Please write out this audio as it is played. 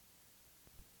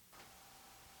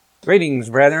Greetings,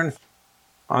 brethren,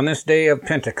 on this day of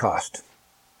Pentecost.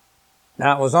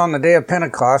 Now, it was on the day of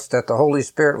Pentecost that the Holy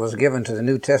Spirit was given to the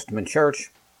New Testament church,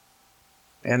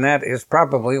 and that is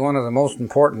probably one of the most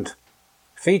important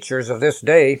features of this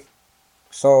day.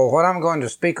 So what I'm going to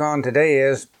speak on today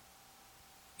is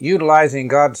utilizing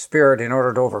God's Spirit in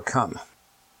order to overcome.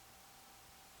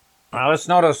 Now, let's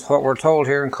notice what we're told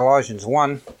here in Colossians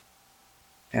 1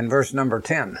 and verse number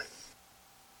 10.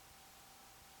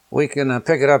 We can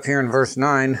pick it up here in verse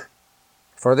 9.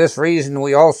 For this reason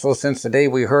we also, since the day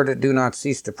we heard it, do not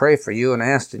cease to pray for you and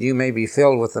ask that you may be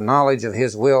filled with the knowledge of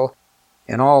His will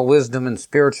in all wisdom and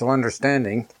spiritual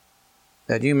understanding,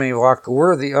 that you may walk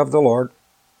worthy of the Lord,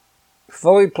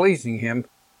 fully pleasing Him,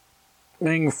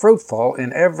 being fruitful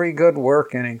in every good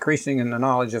work and increasing in the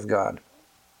knowledge of God.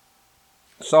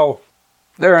 So,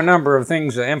 there are a number of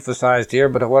things emphasized here,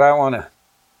 but what I want to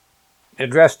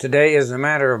address today is the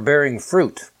matter of bearing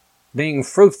fruit, being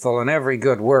fruitful in every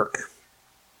good work.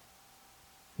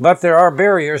 But there are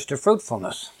barriers to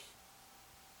fruitfulness.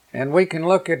 And we can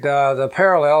look at the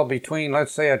parallel between,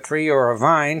 let's say, a tree or a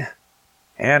vine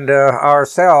and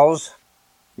ourselves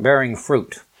bearing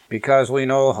fruit. Because we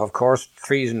know, of course,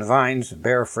 trees and vines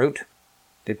bear fruit,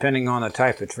 depending on the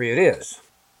type of tree it is.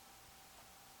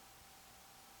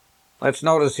 Let's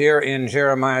notice here in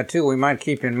Jeremiah 2, we might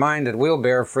keep in mind that we'll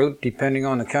bear fruit depending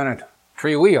on the kind of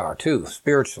tree we are, too,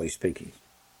 spiritually speaking.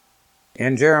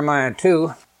 In Jeremiah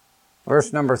 2,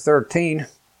 verse number 13,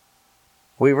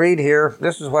 we read here,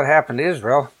 this is what happened to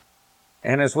Israel,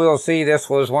 and as we'll see, this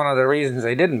was one of the reasons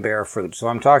they didn't bear fruit. So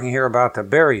I'm talking here about the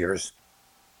barriers.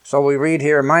 So we read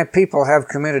here, my people have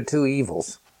committed two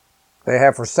evils. They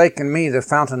have forsaken me, the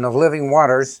fountain of living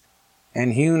waters,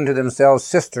 and hewn to themselves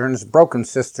cisterns, broken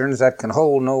cisterns that can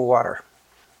hold no water.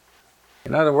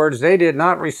 In other words, they did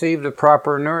not receive the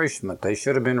proper nourishment they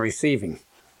should have been receiving.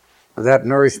 That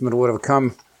nourishment would have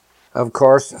come, of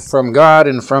course, from God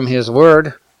and from His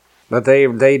Word, but they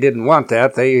didn't want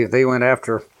that. They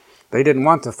didn't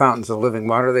want the fountains of living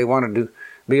water. They wanted to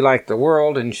be like the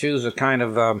world and choose a kind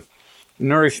of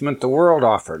nourishment the world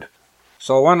offered.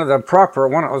 So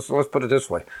let's put it this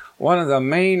way. One of the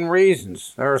main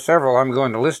reasons, there are several I'm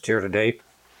going to list here today,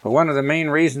 but one of the main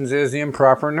reasons is the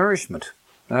improper nourishment.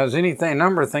 Now, there's a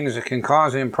number of things that can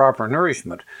cause improper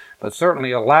nourishment, but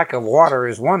certainly a lack of water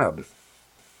is one of them.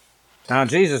 Now,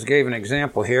 Jesus gave an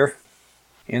example here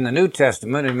in the New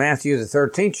Testament in Matthew the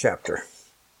 13th chapter.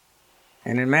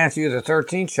 And in Matthew the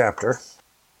 13th chapter,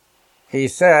 He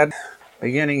said,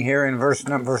 beginning here in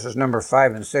verses number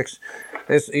 5 and 6,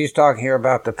 He's talking here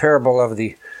about the parable of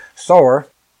the sower.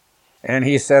 And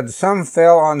He said, some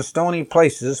fell on stony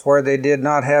places where they did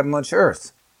not have much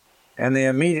earth. And they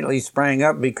immediately sprang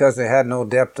up because they had no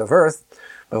depth of earth.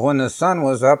 But when the sun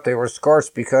was up, they were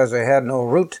scorched because they had no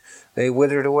root. They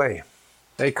withered away.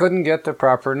 They couldn't get the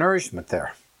proper nourishment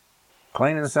there.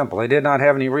 Plain and simple. They did not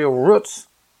have any real roots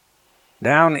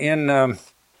down in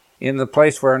the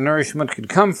place where nourishment could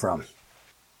come from.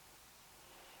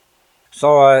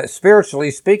 So spiritually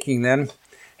speaking then,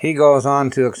 He goes on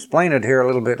to explain it here a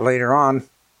little bit later on.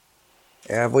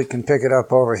 We can pick it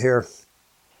up over here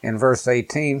in verse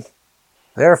 18.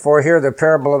 Therefore hear the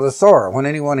parable of the sower. When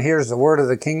anyone hears the word of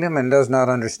the kingdom and does not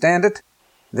understand it,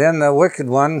 then the wicked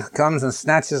one comes and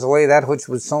snatches away that which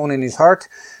was sown in his heart.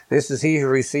 This is he who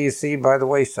receives seed by the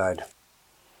wayside.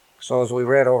 So as we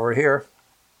read over here,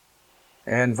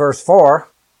 and verse 4,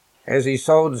 as he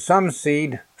sowed, some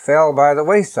seed fell by the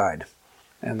wayside,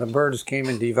 and the birds came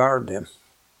and devoured them.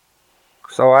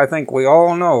 So I think we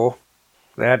all know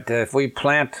that if we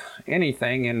plant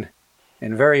anything in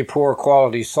very poor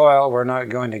quality soil, we're not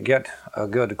going to get a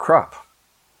good crop.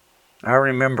 I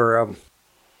remember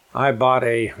I bought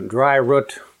a dry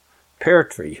root pear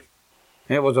tree.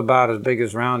 It was about as big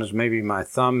as round as maybe my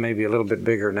thumb, maybe a little bit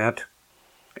bigger than that.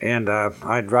 And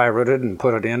I dry rooted and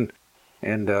put it in,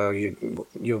 and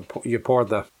you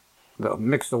pour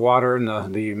mix the water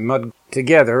and the mud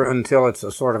together until it's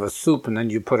a sort of a soup, and then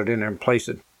you put it in there and place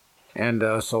it.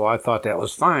 And so I thought that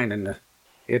was fine, and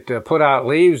it put out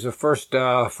leaves the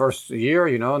first year,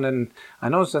 and then I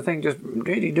noticed the thing just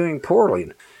really doing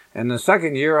poorly. And the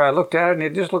second year I looked at it, and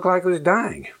it just looked like it was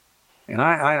dying. And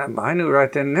I knew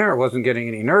right then and there it wasn't getting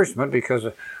any nourishment because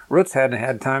the roots hadn't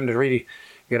had time to really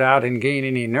get out and gain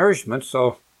any nourishment.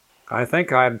 So I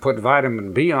think I'd put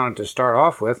vitamin B on it to start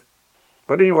off with.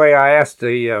 But anyway, I asked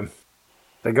the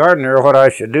gardener what I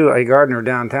should do, a gardener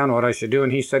downtown what I should do,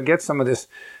 and he said, get some of this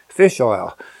fish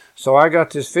oil. So I got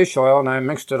this fish oil, and I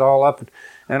mixed it all up,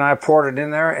 and I poured it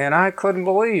in there, and I couldn't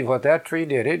believe what that tree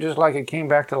did. It just like it came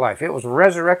back to life. It was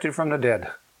resurrected from the dead.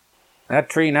 That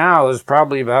tree now is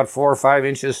probably about 4 or 5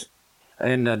 inches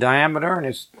in diameter, and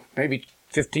it's maybe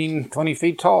 15, 20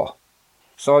 feet tall.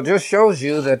 So it just shows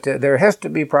you that there has to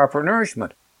be proper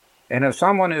nourishment. And if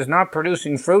someone is not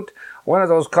producing fruit, one of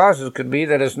those causes could be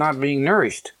that it's not being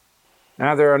nourished.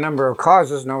 Now, there are a number of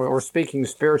causes, now we're speaking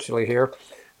spiritually here,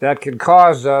 that could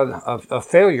cause a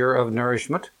failure of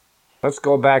nourishment. Let's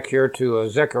go back here to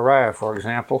Zechariah, for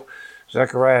example.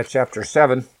 Zechariah chapter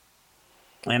 7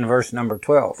 and verse number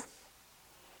 12.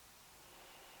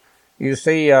 You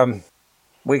see,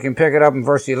 we can pick it up in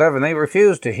verse 11. They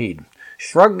refused to heed,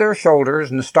 shrugged their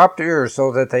shoulders, and stopped their ears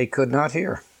so that they could not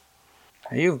hear.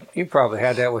 You probably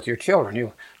had that with your children.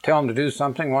 You tell them to do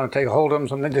something, want to take a hold of them,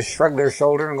 something, they just shrug their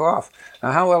shoulder and go off.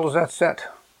 Now, how well does that set?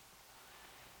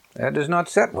 That does not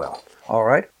set well, all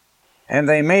right? And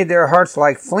they made their hearts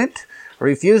like flint,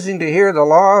 refusing to hear the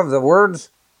law of the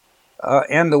words,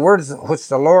 and the words which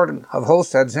the Lord of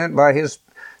hosts had sent by his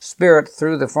Spirit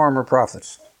through the former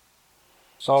prophets.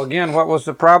 So again, what was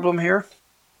the problem here?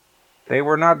 They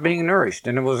were not being nourished,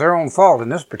 and it was their own fault in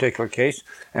this particular case,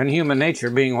 and human nature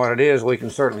being what it is, we can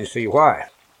certainly see why.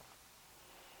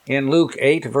 In Luke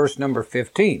 8, verse number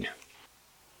 15,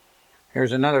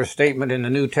 here's another statement in the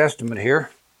New Testament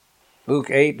here. Luke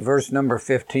 8, verse number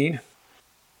 15.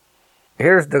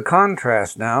 Here's the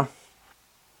contrast now.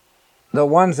 The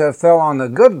ones that fell on the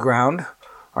good ground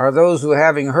are those who,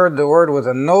 having heard the word with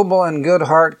a noble and good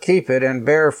heart, keep it and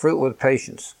bear fruit with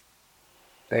patience.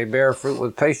 They bear fruit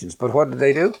with patience. But what did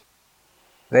they do?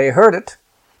 They heard it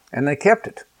and they kept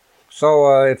it.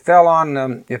 So it fell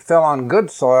on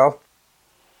good soil,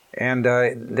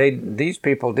 and these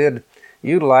people did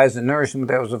utilize the nourishment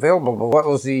that was available. But what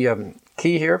was the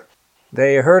key here?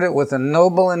 They heard it with a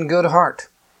noble and good heart,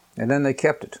 and then they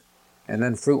kept it, and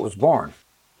then fruit was born.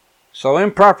 So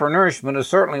improper nourishment is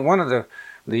certainly one of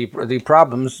the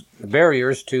problems, the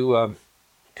barriers to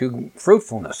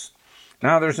fruitfulness.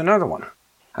 Now there's another one.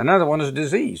 Another one is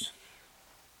disease.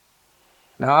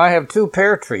 Now I have 2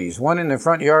 pear trees, one in the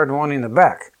front yard and one in the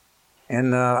back.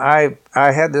 And I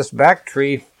had this back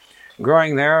tree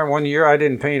growing there. One year I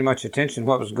didn't pay much attention to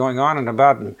what was going on, and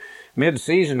about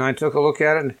mid-season I took a look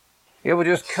at it, and it was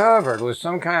just covered with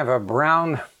some kind of a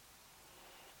brown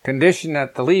condition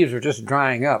that the leaves were just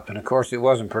drying up, and of course it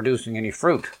wasn't producing any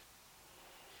fruit.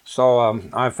 So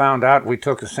I found out, we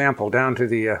took a sample down to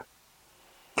the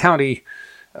county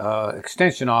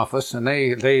extension office, and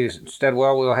they said,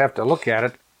 well, we'll have to look at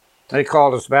it. They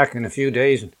called us back in a few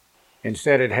days and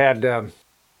said it had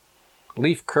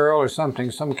leaf curl or something,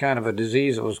 some kind of a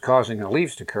disease that was causing the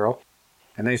leaves to curl.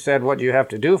 And they said what you have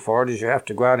to do for it is you have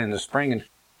to go out in the spring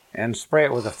and spray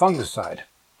it with a fungicide.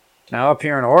 Now up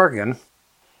here in Oregon,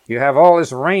 you have all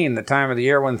this rain the time of the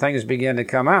year when things begin to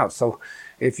come out. So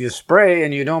if you spray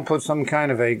and you don't put some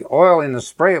kind of a oil in the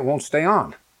spray, it won't stay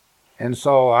on. And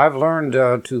so I've learned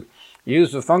to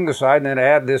use the fungicide and then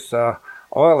add this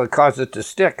oil that causes it to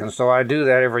stick. And so I do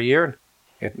that every year.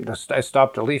 I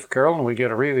stop the leaf curl, and we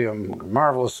get a really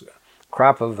marvelous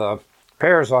crop of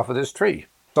pears off of this tree.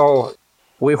 So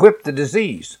we whip the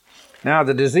disease. Now,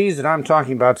 the disease that I'm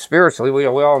talking about spiritually, we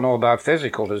all know about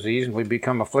physical disease, and we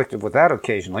become afflicted with that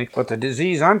occasionally. But the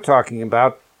disease I'm talking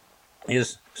about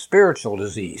is spiritual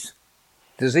disease.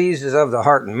 Disease is of the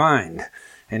heart and mind.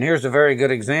 And here's a very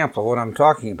good example of what I'm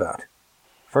talking about.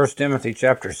 1 Timothy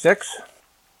chapter 6,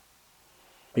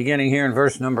 beginning here in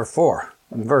verse number 4,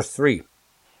 and verse 3.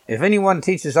 If anyone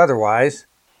teaches otherwise,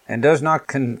 and does not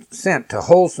consent to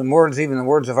wholesome words, even the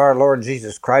words of our Lord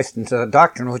Jesus Christ, and to the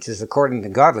doctrine which is according to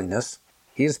godliness,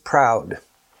 he is proud,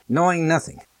 knowing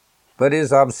nothing, but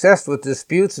is obsessed with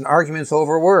disputes and arguments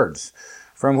over words,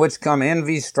 from which come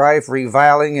envy, strife,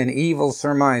 reviling, and evil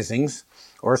surmisings,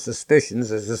 or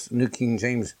suspicions, as this New King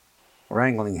James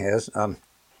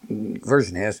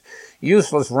version has,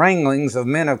 useless wranglings of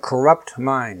men of corrupt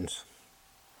minds.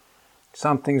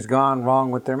 Something's gone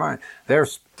wrong with their mind.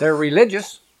 They're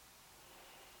religious.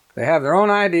 They have their own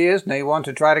ideas, and they want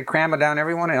to try to cram it down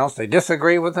everyone else. They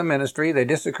disagree with the ministry. They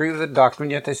disagree with the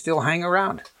doctrine, yet they still hang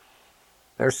around.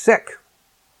 They're sick.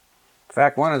 In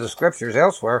fact, one of the scriptures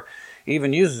elsewhere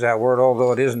even uses that word,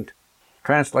 although it isn't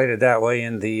translated that way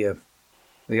in the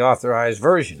authorized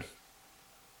version.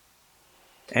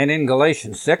 And in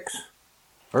Galatians 6,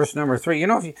 verse number 3, you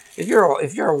know, if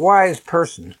you're a wise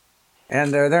person,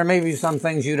 and there may be some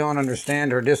things you don't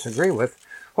understand or disagree with,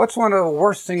 what's one of the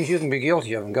worst things you can be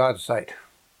guilty of in God's sight?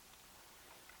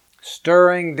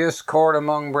 Stirring discord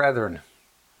among brethren.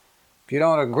 If you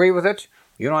don't agree with it,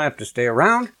 you don't have to stay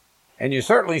around, and you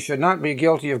certainly should not be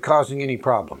guilty of causing any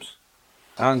problems.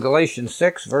 On Galatians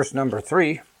 6, verse number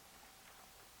 3,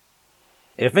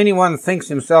 if anyone thinks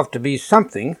himself to be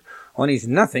something when he's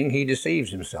nothing, he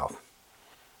deceives himself.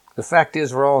 The fact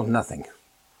is we're all nothing.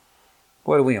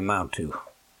 What do we amount to?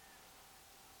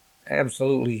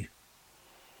 Absolutely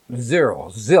zero,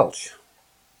 zilch,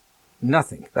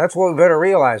 nothing. That's what we better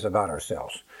realize about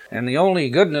ourselves. And the only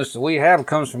goodness that we have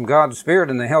comes from God's Spirit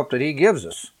and the help that He gives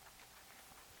us.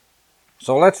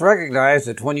 So let's recognize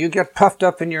that when you get puffed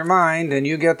up in your mind and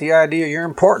you get the idea you're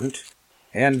important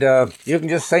and you can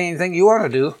just say anything you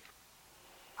want to do,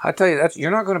 I tell you, you're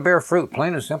not going to bear fruit,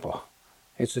 plain and simple.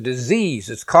 It's a disease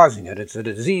that's causing it. It's a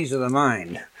disease of the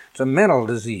mind. It's a mental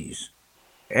disease.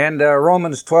 And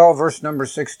Romans 12, verse number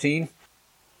 16,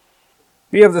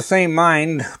 be of the same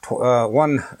mind,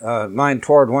 mind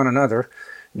toward one another.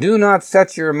 Do not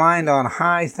set your mind on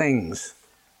high things.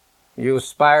 You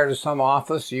aspire to some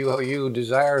office. You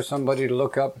desire somebody to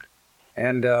look up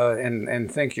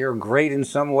and think you're great in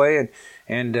some way,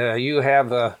 and you have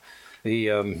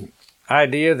the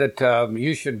idea that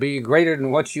you should be greater than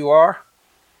what you are.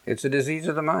 It's a disease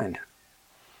of the mind.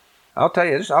 I'll tell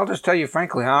you this. I'll just tell you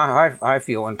frankly how I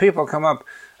feel when people come up.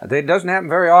 It doesn't happen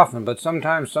very often, but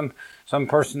sometimes some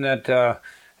person that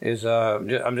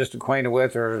I'm just acquainted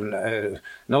with or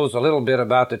knows a little bit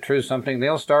about the truth, something,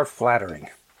 they'll start flattering.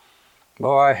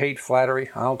 Well, I hate flattery.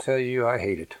 I'll tell you, I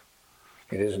hate it.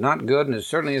 It is not good, and it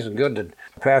certainly isn't good to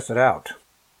pass it out.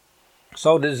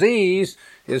 So disease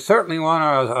is certainly one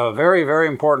of a very, very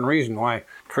important reason why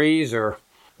trees or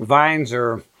vines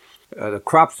or the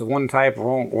crops of one type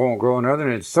won't grow another,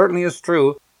 and it certainly is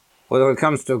true whether it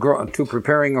comes to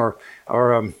preparing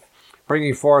or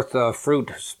bringing forth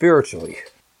fruit spiritually.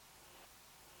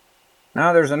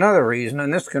 Now there's another reason,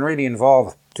 and this can really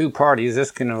involve two parties.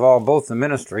 This can involve both the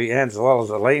ministry as well as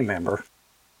a lay member.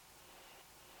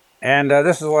 And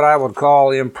this is what I would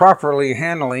call improperly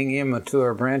handling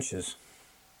immature branches.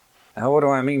 Now what do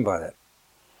I mean by that?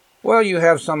 Well, you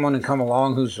have someone who come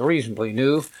along who's reasonably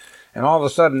new, and all of a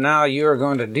sudden now you're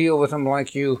going to deal with them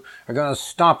like you are going to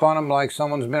stomp on them like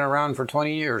someone's been around for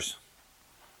 20 years.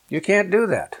 You can't do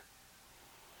that.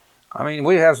 I mean,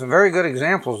 we have some very good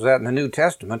examples of that in the New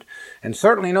Testament, and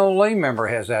certainly no lay member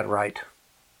has that right.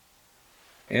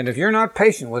 And if you're not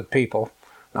patient with people,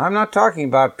 now I'm not talking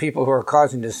about people who are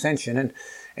causing dissension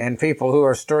and people who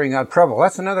are stirring up trouble.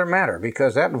 That's another matter,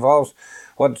 because that involves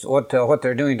what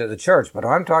they're doing to the church. But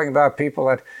I'm talking about people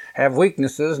that have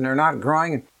weaknesses and they're not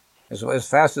growing as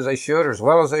fast as they should or as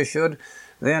well as they should.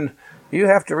 Then you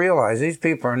have to realize these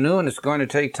people are new, and it's going to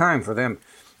take time for them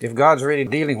if God's really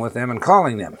dealing with them and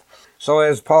calling them. So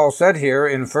as Paul said here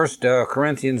in 1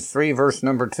 Corinthians 3, verse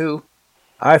number 2,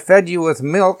 I fed you with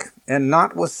milk and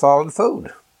not with solid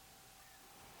food.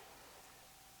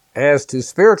 As to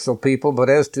spiritual people, but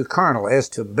as to carnal, as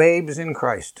to babes in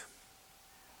Christ.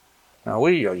 Now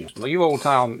you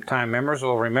old-time members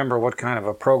will remember what kind of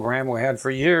a program we had for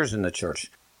years in the church.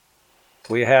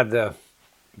 We had the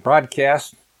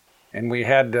broadcast, and we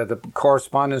had the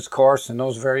correspondence course and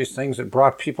those various things that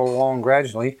brought people along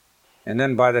gradually. And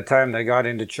then by the time they got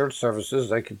into church services,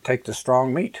 they could take the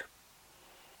strong meat.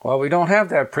 Well, we don't have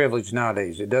that privilege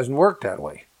nowadays. It doesn't work that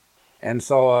way. And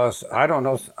so I don't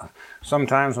know.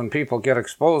 Sometimes when people get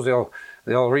exposed,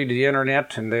 they'll read the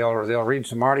internet and they'll read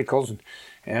some articles,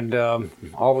 and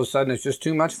all of a sudden it's just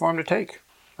too much for them to take.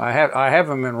 I have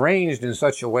them arranged in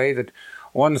such a way that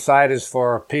one side is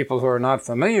for people who are not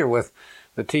familiar with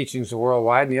the teachings of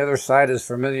worldwide, and the other side is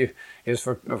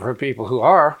for people who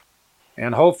are.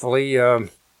 And hopefully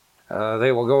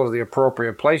they will go to the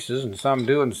appropriate places, and some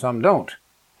do and some don't.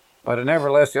 But it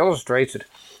nevertheless illustrates that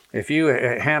if you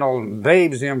handle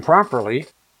babes improperly,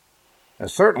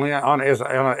 certainly as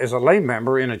a lay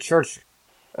member in a church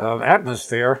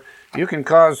atmosphere, you can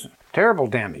cause terrible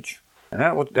damage. And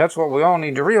that's what we all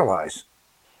need to realize.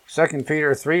 2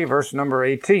 Peter 3, verse number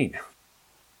 18.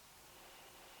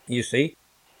 You see,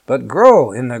 but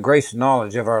grow in the grace and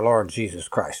knowledge of our Lord Jesus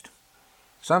Christ.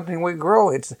 Something we grow.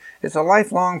 It's a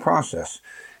lifelong process,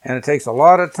 and it takes a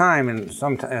lot of time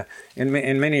in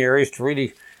many areas to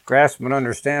really grasp and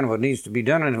understand what needs to be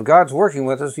done. And if God's working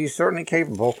with us, He's certainly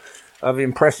capable of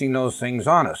impressing those things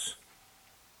on us.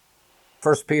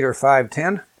 1 Peter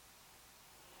 5:10.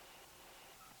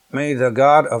 May the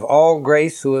God of all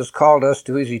grace, who has called us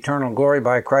to His eternal glory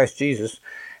by Christ Jesus,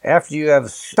 after you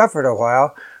have suffered a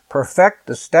while,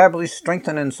 perfect, establish,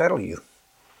 strengthen, and settle you.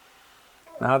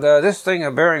 Now, this thing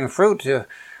of bearing fruit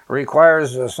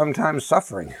requires sometimes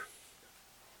suffering.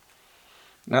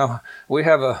 Now, we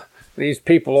have these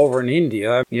people over in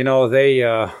India. You know,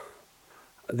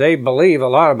 they believe, a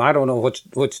lot of them, I don't know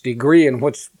which degree and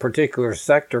which particular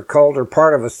sect or cult or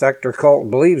part of a sect or cult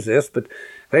believes this, but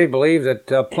they believe that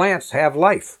plants have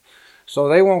life. So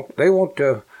they won't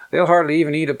they'll hardly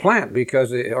even eat a plant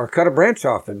or cut a branch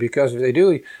off it, because if they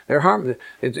do, they're harmed.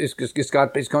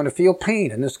 It's going to feel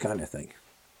pain and this kind of thing.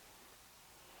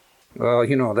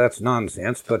 Well, that's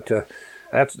nonsense, but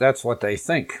that's what they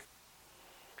think.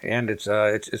 And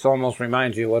it's almost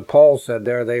reminds you what Paul said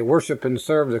there. They worship and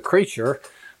serve the creature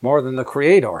more than the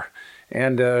Creator.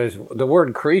 And the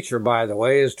word creature, by the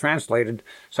way, is translated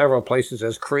several places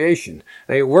as creation.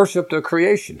 They worship the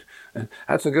creation.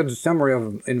 That's a good summary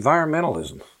of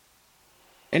environmentalism.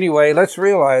 Anyway, let's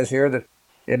realize here that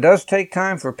it does take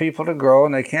time for people to grow,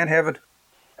 and they can't have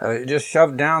it just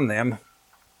shoved down them.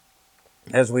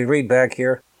 As we read back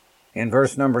here in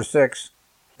verse number 6,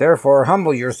 therefore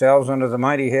humble yourselves under the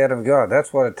mighty hand of God.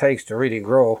 That's what it takes to really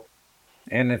grow.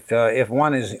 And if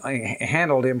one is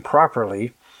handled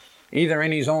improperly, either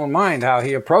in his own mind how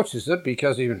he approaches it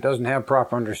because he doesn't have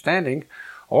proper understanding,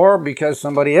 or because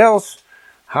somebody else,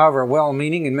 however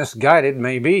well-meaning and misguided,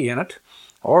 may be in it,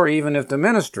 or even if the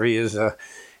ministry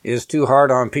is too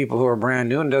hard on people who are brand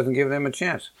new and doesn't give them a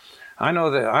chance. I know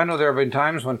there have been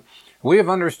times when we have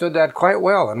understood that quite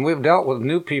well, and we've dealt with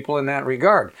new people in that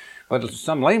regard. But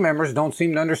some lay members don't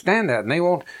seem to understand that, and they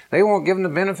won't give them the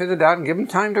benefit of the doubt and give them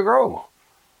time to grow.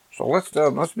 So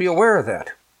let's be aware of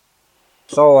that.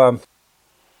 So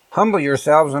humble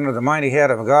yourselves under the mighty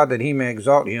hand of God, that he may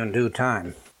exalt you in due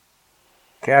time,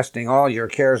 casting all your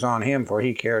cares on him, for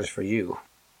he cares for you.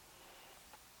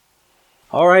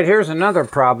 All right, here's another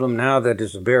problem now that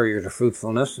is a barrier to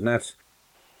fruitfulness, and that's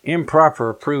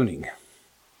improper pruning.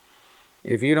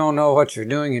 If you don't know what you're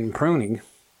doing in pruning,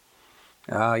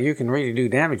 you can really do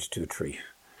damage to a tree.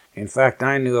 In fact,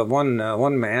 I knew of one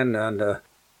man, and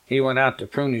he went out to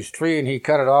prune his tree, and he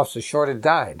cut it off so short it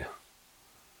died.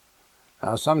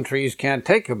 Some trees can't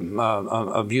take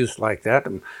abuse like that,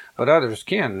 but others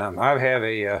can. I have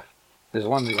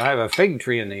a fig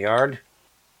tree in the yard,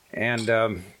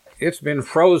 and it's been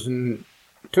frozen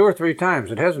 2 or 3 times.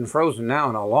 It hasn't frozen now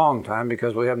in a long time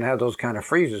because we haven't had those kind of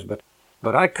freezes,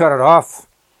 but I cut it off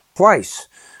twice.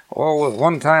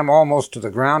 One time almost to the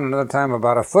ground, another time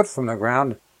about a foot from the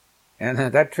ground. And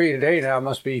that tree today now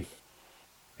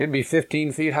it'd be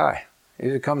 15 feet high.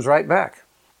 It comes right back.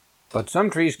 But some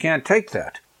trees can't take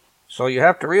that. So you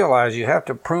have to realize you have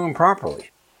to prune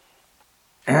properly.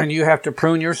 And you have to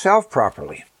prune yourself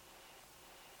properly.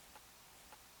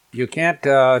 You can't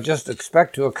just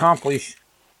expect to accomplish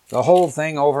the whole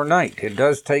thing overnight. It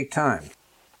does take time.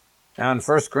 Now in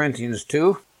 1 Corinthians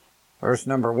 2, verse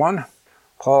number 1,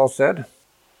 Paul said,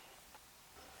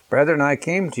 Brethren, I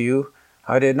came to you.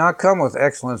 I did not come with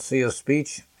excellency of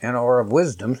speech or of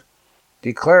wisdom,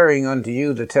 declaring unto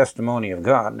you the testimony of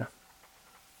God.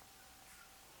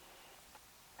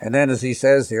 And then as he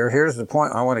says here's the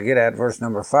point I want to get at, verse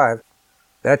number 5,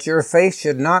 that your faith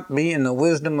should not be in the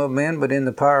wisdom of men, but in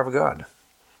the power of God.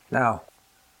 Now,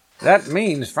 that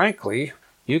means, frankly,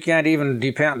 you can't even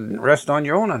rest on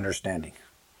your own understanding.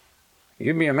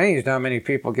 You'd be amazed how many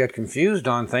people get confused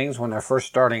on things when they're first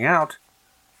starting out.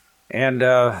 And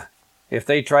if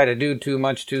they try to do too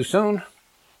much too soon,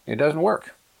 it doesn't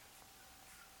work.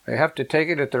 They have to take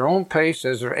it at their own pace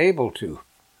as they're able to,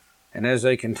 and as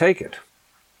they can take it.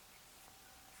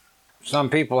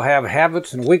 Some people have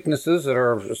habits and weaknesses that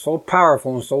are so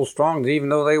powerful and so strong that even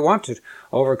though they want to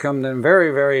overcome them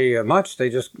very, very much, they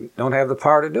just don't have the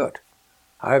power to do it.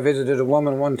 I visited a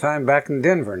woman one time back in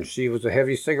Denver, and she was a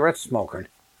heavy cigarette smoker.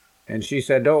 And she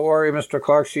said, don't worry, Mr.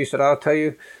 Clark. She said, I'll tell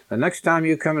you, the next time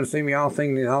you come and see me, I'll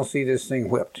see this thing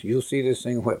whipped. You'll see this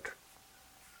thing whipped.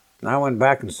 And I went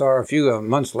back and saw her a few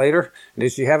months later.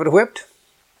 Did she have it whipped?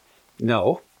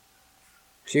 No.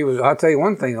 I'll tell you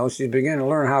one thing, though, she's beginning to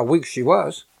learn how weak she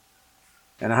was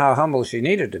and how humble she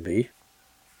needed to be.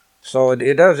 So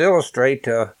it does illustrate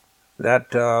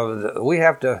that we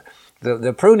have to,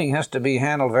 the pruning has to be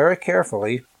handled very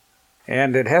carefully,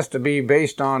 and it has to be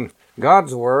based on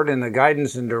God's Word and the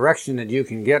guidance and direction that you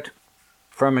can get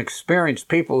from experienced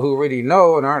people who really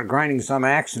know and aren't grinding some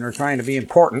axe and are trying to be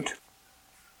important.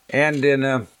 And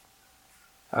in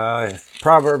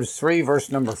Proverbs 3, verse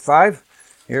number 5,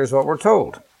 here's what we're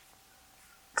told.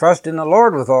 Trust in the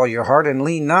Lord with all your heart and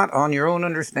lean not on your own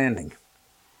understanding.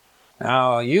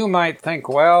 Now, you might think,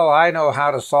 well, I know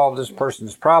how to solve this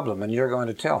person's problem, and you're going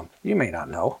to tell them. You may not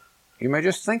know. You may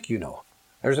just think you know.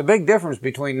 There's a big difference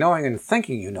between knowing and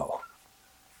thinking you know.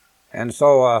 And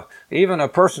so even a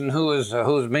person who's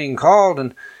being called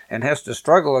and has to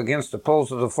struggle against the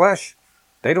pulls of the flesh,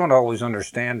 they don't always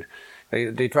understand.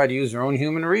 They try to use their own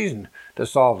human reason to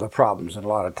solve the problems a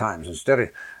lot of times, instead of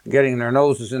getting their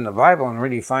noses in the Bible and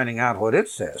really finding out what it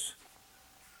says.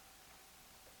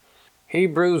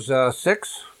 Hebrews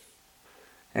 6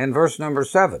 and verse number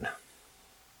 7.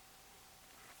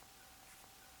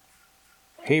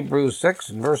 Hebrews 6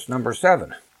 and verse number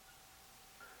 7.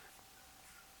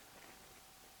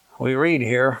 We read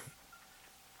here,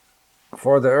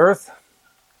 "For the earth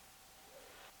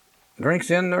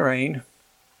drinks in the rain,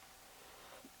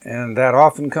 and that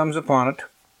often comes upon it,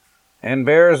 and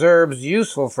bears herbs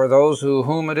useful for those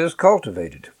whom it is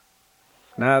cultivated."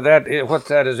 Now, what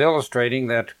that is illustrating,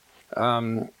 that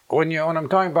when I'm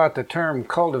talking about the term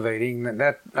cultivating,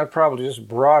 that probably just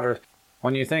broader.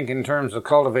 When you think in terms of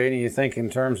cultivating, you think in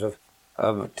terms of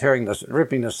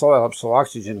ripping the soil up so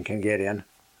oxygen can get in.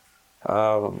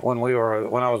 When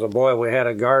I was a boy, we had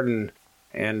a garden,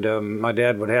 and my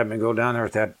dad would have me go down there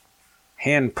with that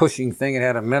hand pushing thing. It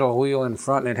had a metal wheel in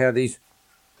front, and it had these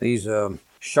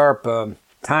sharp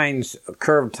tines,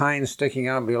 curved tines sticking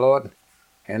out below it.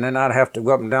 And then I'd have to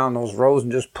go up and down those rows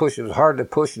and just push. It was hard to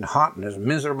push and hot, and it was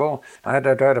miserable. I had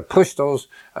to try to push those,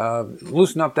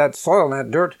 loosen up that soil and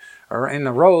that dirt or in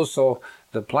the rows so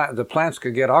the plants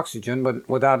could get oxygen, but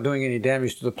without doing any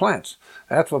damage to the plants.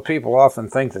 That's what people often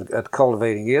think that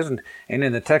cultivating is, and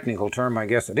in the technical term, I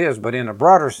guess it is. But in a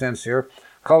broader sense here,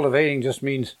 cultivating just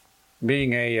means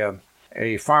being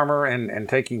a farmer and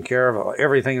taking care of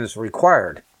everything that's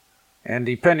required. And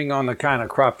depending on the kind of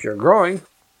crop you're growing,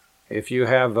 if you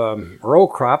have row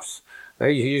crops,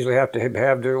 they usually have to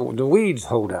have the weeds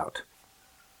hoed out.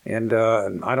 And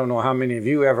I don't know how many of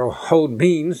you ever hoed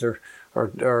beans or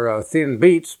thin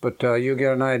beets, but you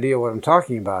get an idea what I'm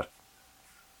talking about.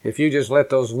 If you just let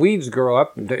those weeds grow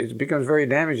up, it becomes very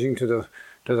damaging to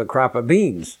the crop of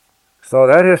beans. So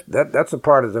that's a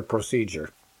part of the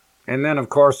procedure. And then, of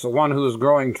course, the one who is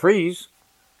growing trees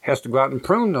has to go out and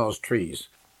prune those trees.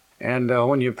 And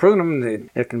when you prune them,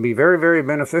 it can be very, very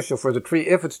beneficial for the tree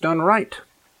if it's done right.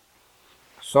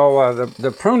 So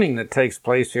the pruning that takes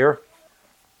place here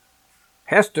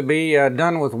has to be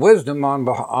done with wisdom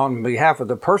on behalf of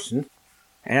the person.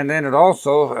 And then it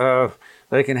also,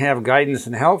 they can have guidance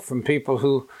and help from people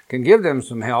who can give them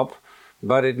some help,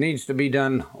 but it needs to be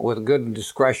done with good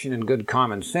discretion and good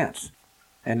common sense.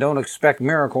 And don't expect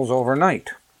miracles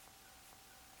overnight.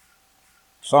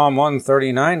 Psalm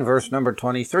 139, verse number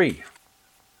 23.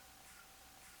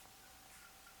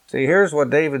 See, here's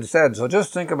what David said. So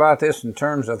just think about this in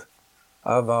terms of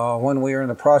when we are in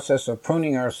the process of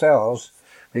pruning ourselves,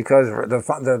 because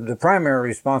the primary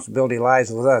responsibility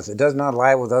lies with us. It does not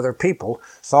lie with other people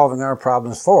solving our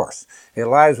problems for us. It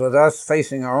lies with us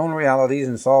facing our own realities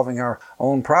and solving our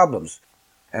own problems.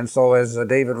 And so as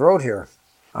David wrote here,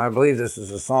 I believe this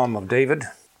is a Psalm of David.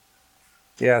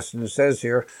 Yes, and it says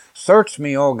here, "Search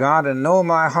me, O God, and know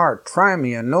my heart. Try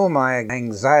me and know my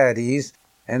anxieties,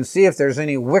 and see if there's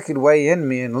any wicked way in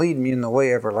me, and lead me in the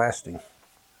way everlasting."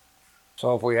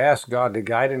 So if we ask God to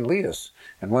guide and lead us,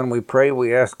 and when we pray,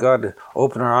 we ask God to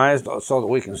open our eyes so that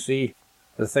we can see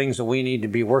the things that we need to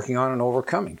be working on and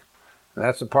overcoming.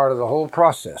 That's a part of the whole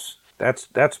process.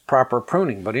 That's proper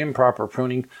pruning, but improper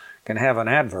pruning can have an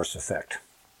adverse effect.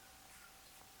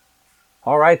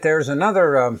 All right, there's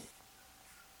another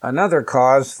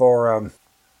cause for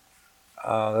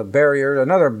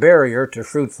another barrier to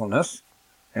fruitfulness,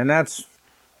 and that's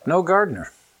no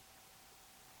gardener.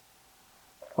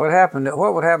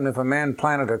 What would happen if a man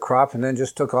planted a crop and then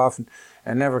just took off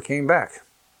and never came back?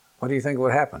 What do you think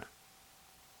would happen?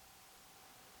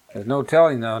 There's no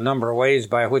telling the number of ways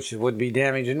by which it would be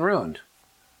damaged and ruined.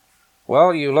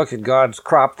 Well, you look at God's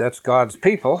crop, that's God's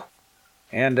people,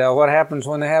 and what happens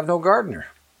when they have no gardener?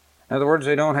 In other words,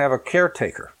 they don't have a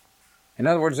caretaker. In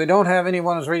other words, they don't have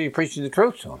anyone who's really preaching the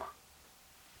truth to them.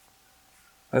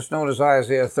 Let's notice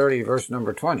Isaiah 30, verse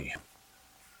number 20.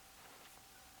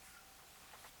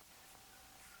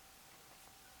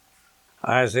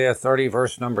 Isaiah 30,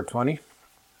 verse number 20.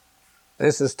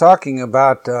 This is talking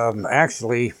about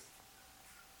actually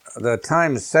the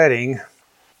time setting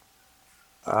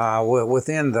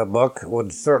within the book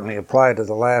would certainly apply to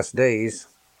the last days.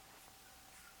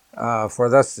 For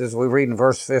thus, as we read in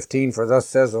verse 15, "For thus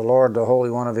says the Lord, the Holy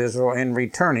One of Israel, in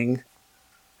returning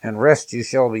and rest you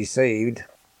shall be saved."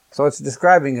 So it's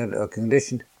describing a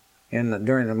condition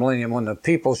during the millennium when the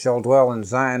people shall dwell in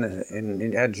Zion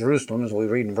at Jerusalem, as we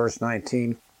read in verse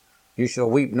 19. "You shall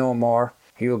weep no more.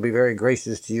 He will be very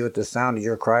gracious to you at the sound of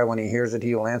your cry. When he hears it,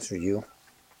 he will answer you."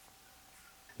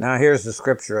 Now here's the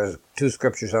scripture, two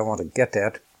scriptures I want to get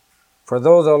at. "For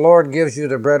though the Lord gives you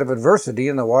the bread of adversity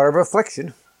and the water of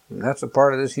affliction," and that's a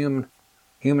part of this human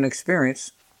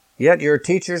experience, "yet your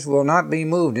teachers will not be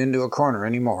moved into a corner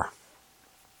anymore."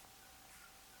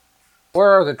 Where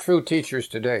are the true teachers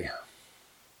today?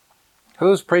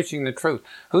 Who's preaching the truth?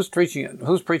 Who's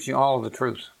preaching all of the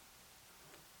truth?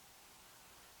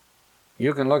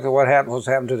 You can look at what's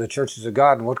happened to the churches of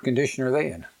God and what condition are they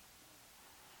in.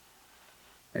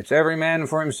 It's every man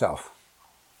for himself.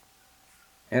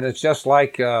 And it's just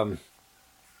like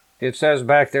it says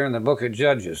back there in the book of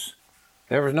Judges.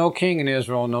 There was no king in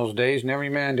Israel in those days, and every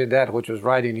man did that which was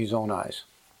right in his own eyes.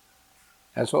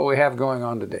 That's what we have going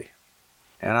on today.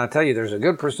 And I tell you, there's a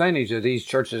good percentage of these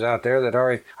churches out there that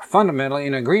are fundamentally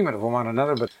in agreement with one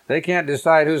another, but they can't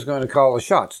decide who's going to call the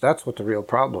shots. That's what the real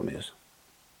problem is.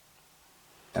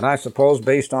 And I suppose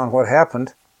based on what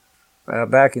happened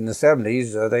back in the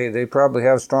 70s, they probably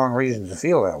have strong reasons to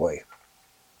feel that way.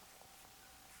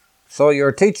 So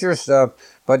your teachers,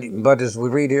 but as we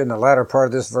read here in the latter part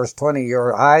of this verse 20,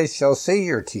 your eyes shall see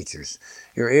your teachers.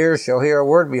 Your ears shall hear a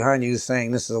word behind you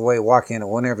saying, this is the way, walk in it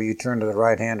whenever you turn to the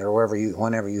right hand or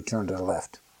whenever you turn to the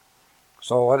left.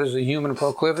 So what is the human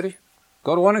proclivity?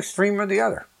 Go to one extreme or the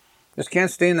other. Just can't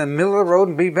stay in the middle of the road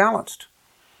and be balanced.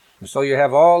 And so you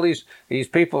have all these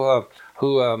people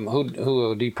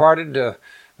who departed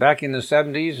back in the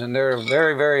 70s, and they're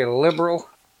very, very liberal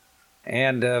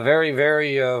and very,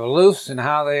 very loose in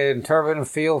how they interpret and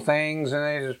feel things, and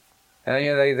they just,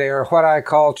 they are what I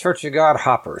call Church of God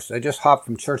hoppers. They just hop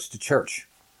from church to church.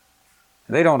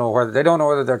 They don't know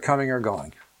whether they're coming or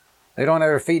going. They don't have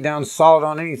their feet down solid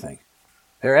on anything.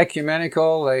 They're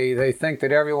ecumenical. They think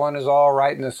that everyone is all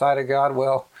right in the sight of God.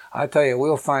 Well, I tell you,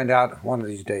 we'll find out one of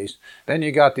these days. Then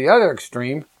you got the other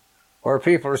extreme, where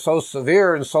people are so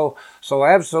severe and so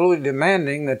absolutely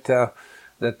demanding that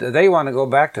they want to go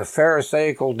back to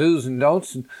Pharisaical do's and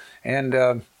don'ts,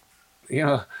 and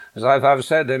as I've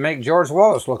said, they make George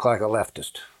Wallace look like a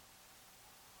leftist.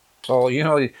 So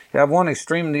you have one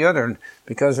extreme and the other,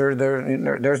 because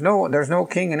there's no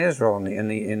king in Israel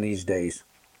in these days.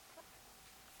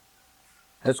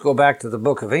 Let's go back to the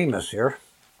book of Amos here.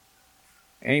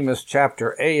 Amos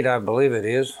chapter 8, I believe it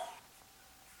is.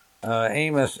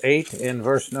 Amos 8 in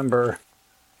verse number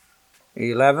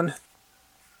 11.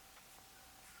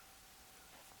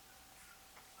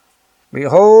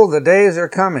 Behold, the days are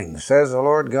coming, says the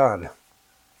Lord God,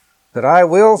 that I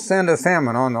will send a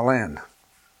famine on the land,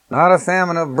 not a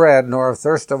famine of bread nor of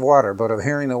thirst of water, but of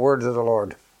hearing the words of the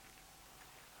Lord.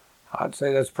 I'd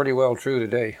say that's pretty well true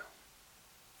today.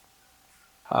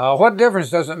 What difference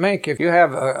does it make if you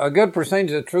have a good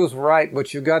percentage of the truth right,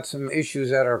 but you've got some issues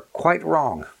that are quite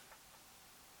wrong?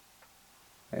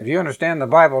 If you understand the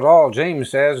Bible at all, James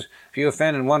says, if you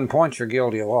offend in one point, you're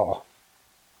guilty of all.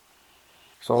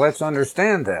 So let's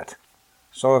understand that.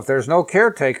 So if there's no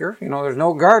caretaker, there's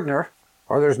no gardener,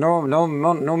 or there's no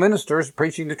ministers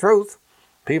preaching the truth,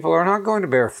 people are not going to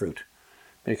bear fruit,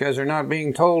 because they're not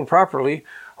being told properly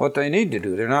what they need to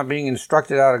do. They're not being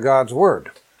instructed out of God's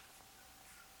Word.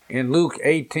 In Luke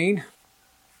 18,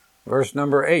 verse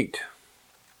number 8,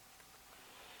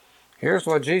 here's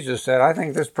what Jesus said. I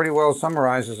think this pretty well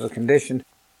summarizes the condition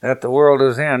that the world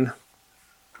is in.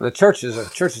 The churches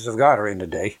of God are in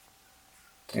today.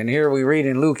 And here we read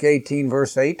in Luke 18,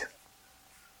 verse 8,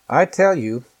 I tell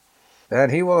you that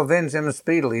he will avenge them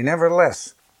speedily.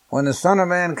 Nevertheless, when the Son of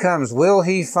Man comes, will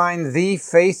he find the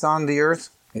faith on the earth?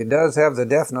 It does have the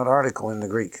definite article in the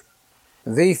Greek.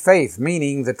 The faith,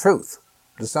 meaning the truth,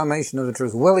 the summation of the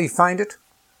truth. Will he find it?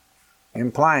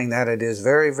 Implying that it is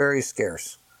very, very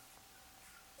scarce.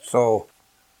 So,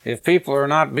 if people are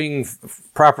not being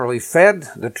properly fed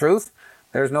the truth,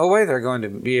 there's no way they're going to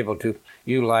be able to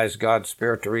utilize God's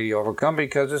Spirit to really overcome,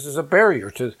 because this is a barrier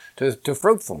to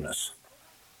fruitfulness.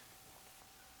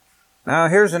 Now,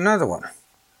 here's another one.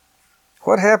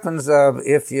 What happens I've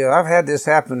had this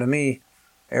happen to me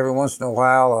every once in a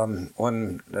while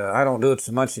when I don't do it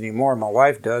so much anymore, my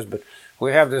wife does, but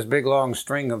we have this big long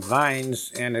string of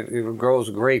vines, and it grows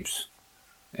grapes.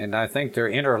 And I think they're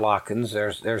interlockins.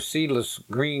 They're seedless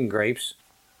green grapes.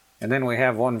 And then we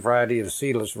have one variety of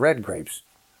seedless red grapes.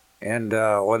 And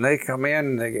when they come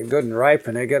in, they get good and ripe,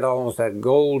 and they get almost that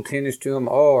gold tinge to them.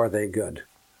 Oh, are they good.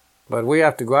 But we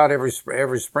have to go out every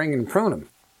spring and prune them.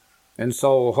 And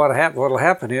so what'll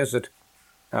happen is that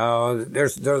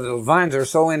the vines are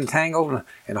so entangled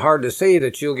and hard to see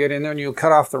that you'll get in there and you'll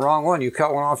cut off the wrong one. You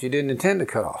cut one off you didn't intend to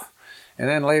cut off. And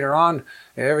then later on,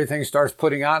 everything starts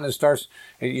putting out, and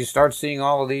you start seeing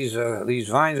all of these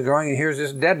vines growing, and here's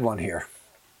this dead one here,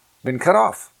 been cut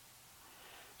off.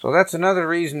 So that's another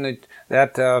reason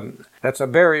that's a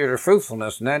barrier to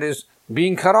fruitfulness, and that is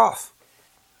being cut off.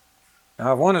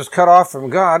 Now, if one is cut off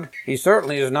from God, he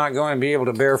certainly is not going to be able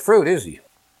to bear fruit, is he?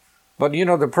 But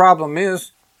the problem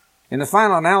is, in the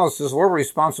final analysis, we're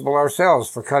responsible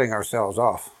ourselves for cutting ourselves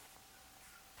off.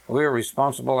 We're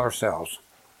responsible ourselves.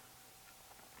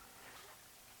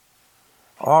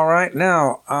 All right,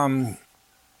 now,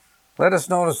 let us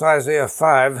notice Isaiah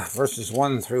 5, verses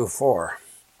 1 through 4.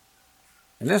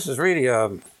 And this is really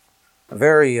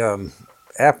very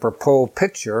apropos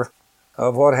picture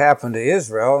of what happened to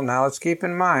Israel. Now let's keep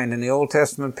in mind, in the Old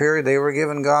Testament period, they were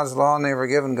given God's law and they were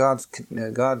given God's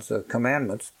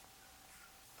commandments.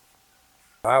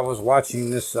 I was watching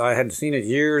this, I had seen it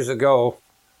years ago,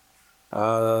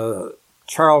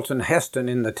 Charlton Heston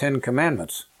in the Ten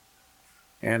Commandments.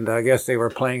 And I guess they were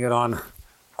playing it on,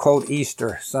 quote,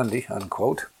 Easter Sunday,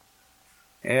 unquote.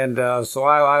 And so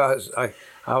I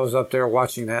was up there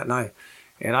watching that,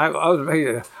 and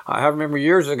I remember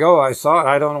years ago I saw it.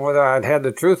 I don't know whether I'd had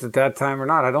the truth at that time or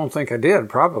not. I don't think I did,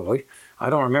 probably.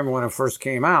 I don't remember when it first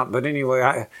came out. But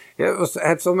anyway, it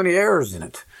had so many errors in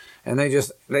it. And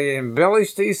they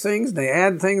embellish these things, they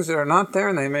add things that are not there,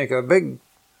 and they make a big,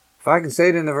 if I can say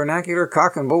it in the vernacular,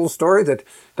 cock and bull story that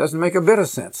doesn't make a bit of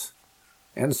sense.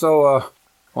 And so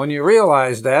when you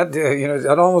realize that,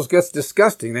 it almost gets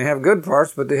disgusting. They have good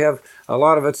parts, but they have a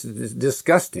lot of it's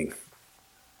disgusting.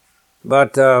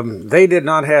 But they did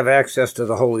not have access to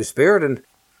the Holy Spirit,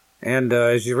 and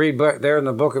as you read back there in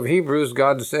the book of Hebrews,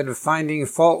 God said, finding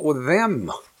fault with them.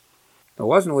 It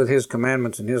wasn't with His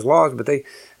commandments and His laws, but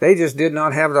they just did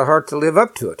not have the heart to live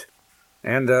up to it.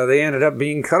 And they ended up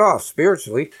being cut off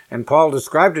spiritually, and Paul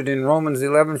described it in Romans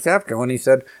 11th chapter when he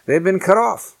said, they've been cut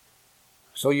off,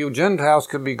 so you Gentiles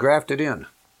could be grafted in.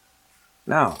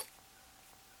 Now,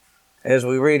 as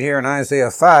we read here in Isaiah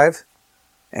 5,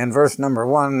 and verse number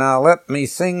 1, now let me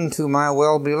sing to my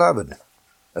well-beloved,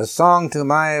 a song to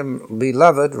my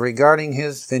beloved regarding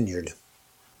his vineyard.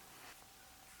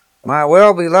 My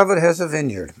well-beloved has a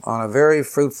vineyard on a very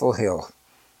fruitful hill.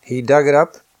 He dug it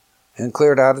up and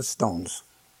cleared out its stones.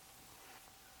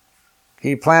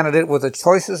 He planted it with the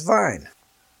choicest vine.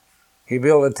 He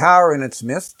built a tower in its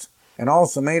midst and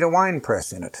also made a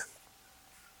winepress in it.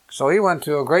 So he went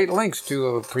to a great lengths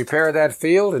to prepare that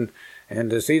field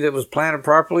and to see that it was planted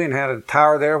properly, and had a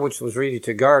tower there which was ready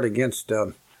to guard against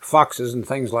foxes and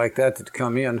things like that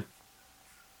come in.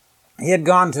 He had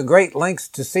gone to great lengths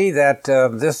to see that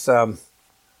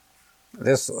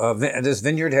this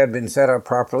vineyard had been set up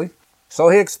properly. So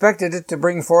he expected it to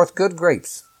bring forth good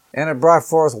grapes, and it brought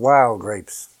forth wild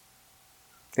grapes.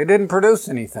 It didn't produce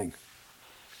anything.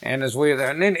 And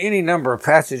any number of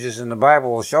passages in the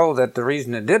Bible will show that the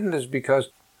reason it didn't is because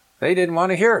they didn't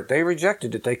want to hear it. They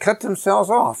rejected it. They cut themselves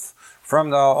off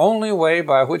from the only way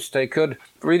by which they could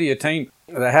really attain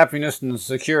the happiness and the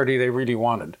security they really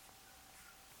wanted.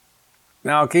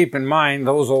 Now keep in mind,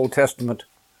 those Old Testament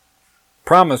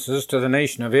promises to the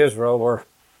nation of Israel were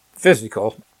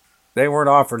physical. They weren't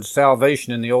offered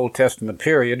salvation in the Old Testament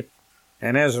period,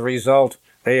 and as a result,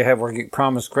 they were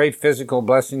promised great physical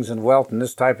blessings and wealth and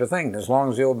this type of thing. As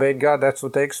long as they obeyed God, that's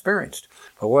what they experienced.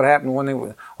 But what happened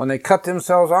when they cut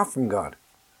themselves off from God?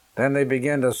 Then they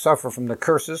began to suffer from the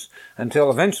curses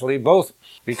until eventually both,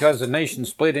 because the nation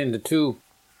split into two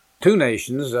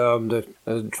nations,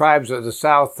 the tribes of the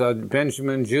south,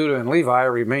 Benjamin, Judah, and Levi,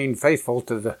 remained faithful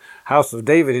to the house of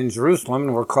David in Jerusalem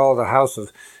and were called the house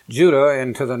of Judah.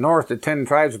 And to the north, the 10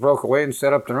 tribes broke away and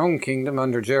set up their own kingdom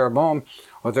under Jeroboam,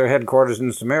 with their headquarters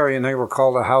in Samaria, and they were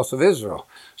called the house of Israel.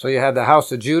 So you had the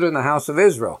house of Judah and the house of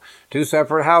Israel, 2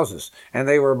 separate houses. And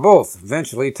they were both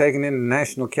eventually taken into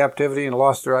national captivity and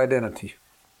lost their identity.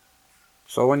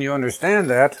 So when you understand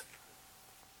that,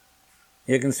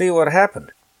 you can see what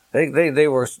happened. They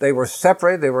were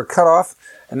separated, they were cut off,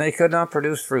 and they could not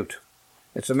produce fruit.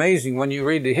 It's amazing when you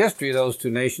read the history of those two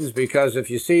nations, because if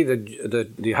you see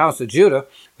the house of Judah,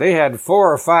 they had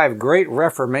 4 or 5 great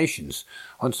reformations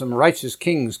when some righteous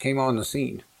kings came on the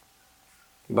scene.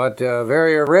 But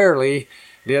very rarely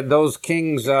did those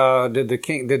kings, did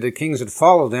the kings that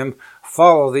followed them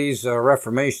follow these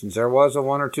reformations. There was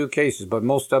 1 or 2 cases, but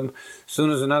most of them, as soon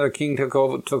as another king took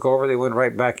over, they went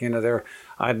right back into their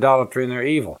idolatry and their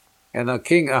evil. And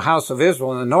the house of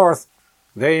Israel in the north,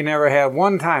 they never had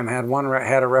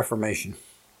had a reformation.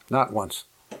 Not once.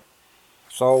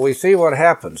 So we see what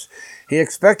happens. He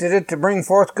expected it to bring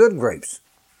forth good grapes,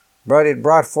 but it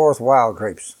brought forth wild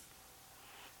grapes.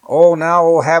 O now,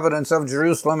 O inhabitants of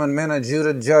Jerusalem and men of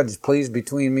Judah, judge, please,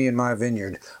 between me and my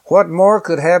vineyard. What more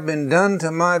could have been done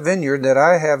to my vineyard that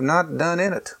I have not done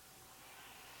in it?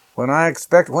 When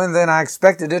then I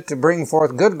expected it to bring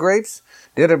forth good grapes,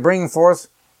 did it bring forth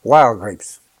wild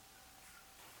grapes?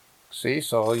 See,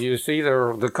 so you see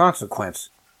the consequence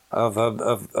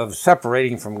of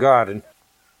separating from God,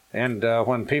 and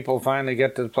when people finally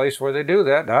get to the place where they do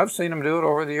that, I've seen them do it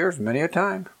over the years many a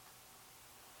time.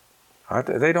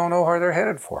 They don't know where they're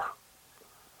headed for,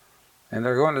 and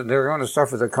they're going to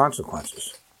suffer the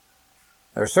consequences.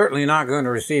 They're certainly not going to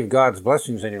receive God's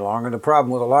blessings any longer. The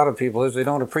problem with a lot of people is they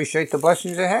don't appreciate the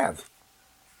blessings they have,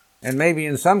 and maybe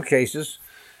in some cases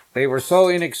They were so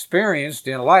inexperienced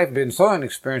in life,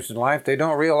 they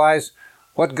don't realize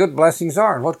what good blessings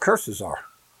are and what curses are.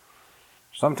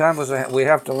 Sometimes we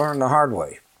have to learn the hard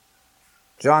way.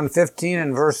 John 15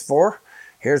 and verse 4,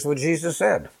 here's what Jesus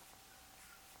said.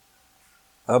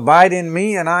 Abide in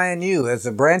me and I in you, as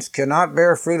the branch cannot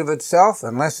bear fruit of itself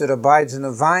unless it abides in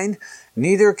the vine,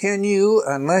 neither can you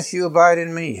unless you abide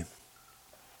in me.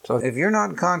 So if you're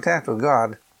not in contact with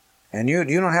God, and you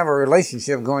don't have a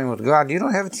relationship going with God, you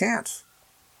don't have a chance.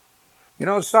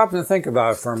 Stop and think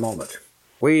about it for a moment.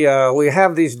 We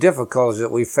have these difficulties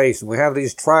that we face, and we have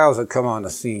these trials that come on the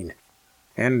scene,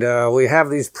 and we have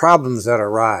these problems that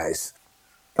arise.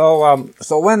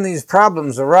 So when these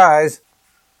problems arise,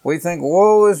 we think,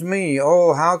 woe is me,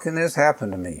 oh, how can this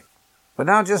happen to me? But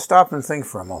now just stop and think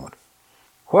for a moment.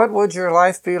 What would your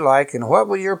life be like, and what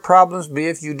would your problems be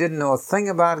if you didn't know a thing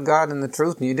about God and the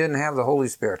truth, and you didn't have the Holy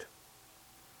Spirit?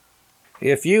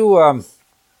 If you would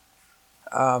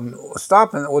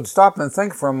stop and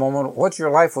think for a moment what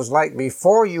your life was like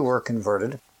before you were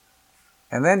converted,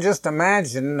 and then just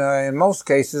imagine, in most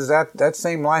cases, that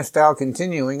same lifestyle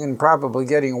continuing and probably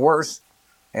getting worse,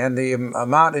 and the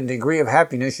amount and degree of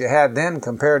happiness you had then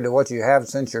compared to what you have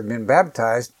since you've been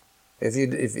baptized,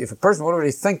 if a person would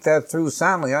really think that through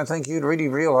soundly, I think you'd really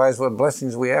realize what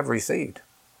blessings we have received.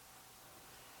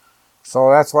 So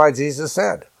that's why Jesus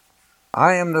said,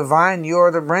 I am the vine, you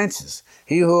are the branches.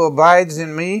 He who abides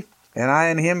in me, and I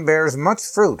in him bears much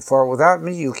fruit, for without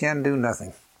me you can do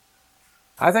nothing.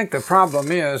 I think the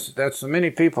problem is that so many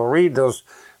people read those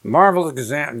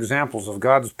marvelous examples of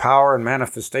God's power and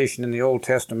manifestation in the Old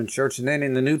Testament church, and then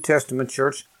in the New Testament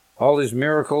church, all these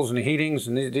miracles and healings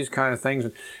and these kind of things,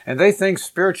 and they think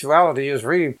spirituality is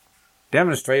really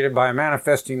demonstrated by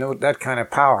manifesting that kind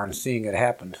of power and seeing it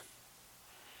happen.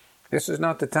 This is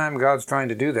not the time God's trying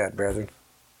to do that, brethren.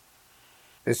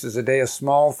 This is a day of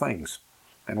small things,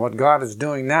 and what God is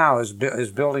doing now is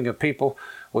building a people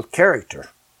with character.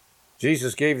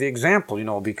 Jesus gave the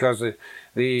example, because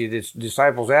the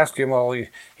disciples asked him, well,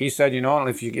 he said,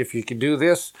 if you could do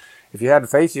this, if you had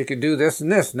faith, you could do this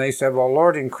and this. And they said, well,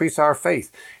 Lord, increase our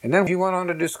faith. And then he went on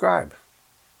to describe.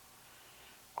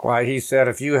 Why, he said,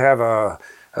 if you have a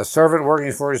servant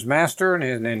working for his master,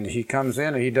 and then he comes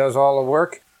in and he does all the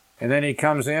work, and then he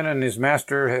comes in and his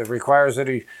master requires that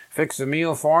he fix a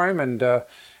meal for him, and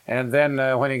then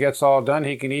when he gets all done,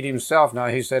 he can eat himself. Now,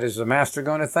 he said, is the master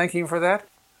going to thank him for that?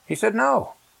 He said,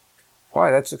 no.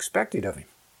 Why? That's expected of him.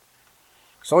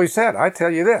 So he said, I tell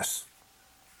you this.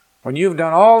 When you've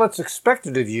done all that's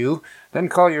expected of you, then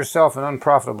call yourself an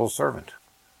unprofitable servant.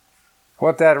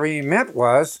 What that really meant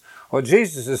was, what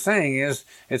Jesus is saying is,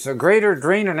 it's a greater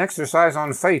drain and exercise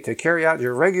on faith to carry out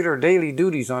your regular daily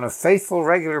duties on a faithful,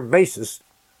 regular basis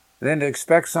than to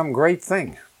expect some great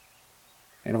thing.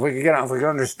 And if we could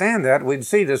understand that, we'd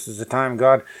see this as the time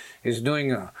God is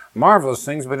doing marvelous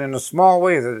things, but in a small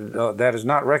way that is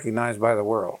not recognized by the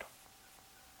world.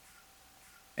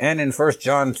 And in 1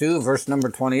 John 2, verse number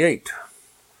 28.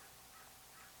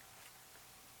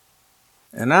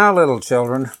 And now, little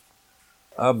children,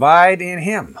 abide in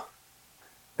him,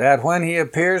 that when he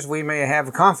appears we may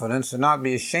have confidence and not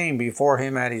be ashamed before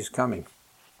him at his coming.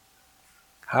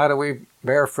 How do we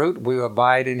bear fruit? We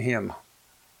abide in him.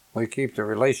 We keep the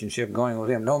relationship going with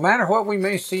him. No matter what we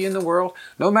may see in the world,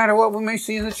 no matter what we may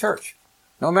see in the church,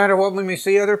 no matter what we may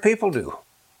see other people do.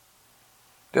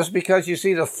 Just because you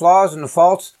see the flaws and the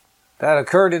faults that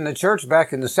occurred in the church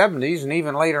back in the 70s and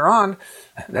even later on,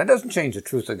 that doesn't change the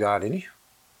truth of God any.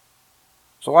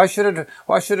 So why should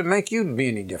it make you be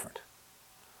any different?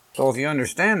 So if you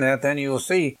understand that, then you will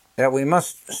see that we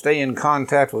must stay in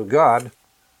contact with God.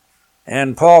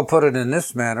 And Paul put it in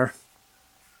this manner.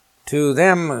 To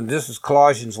them, this is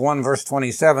Colossians 1 verse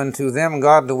 27, to them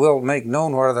God will make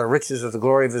known what are the riches of the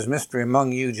glory of his mystery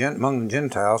among you, among the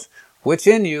Gentiles, which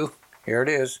in you, here it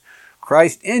is,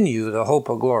 Christ in you, the hope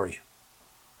of glory.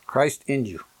 Christ in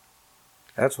you.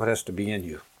 That's what has to be in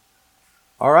you.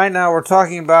 All right, now we're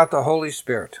talking about the Holy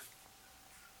Spirit.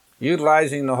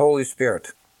 Utilizing the Holy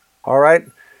Spirit. All right,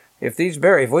 if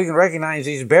we can recognize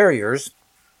these barriers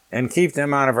and keep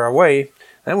them out of our way,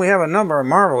 then we have a number of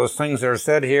marvelous things that are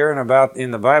said here and in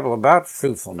the Bible about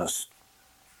fruitfulness.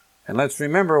 And let's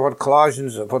remember what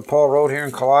Paul wrote here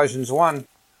in Colossians 1,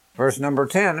 verse number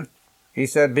 10. He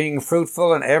said, being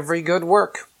fruitful in every good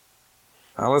work.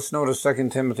 Now let's notice 2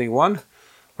 Timothy 1,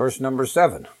 verse number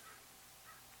 7.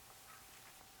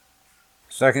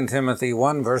 2 Timothy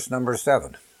 1, verse number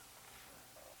 7.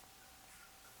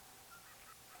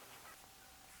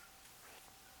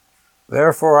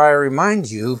 Therefore I remind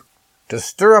you to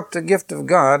stir up the gift of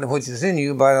God which is in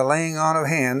you by the laying on of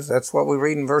hands. That's what we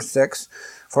read in verse 6.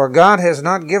 For God has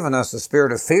not given us a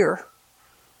spirit of fear,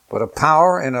 but of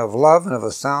power and of love and of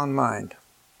a sound mind.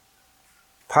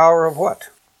 Power of what?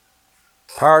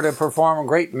 Power to perform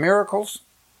great miracles?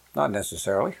 Not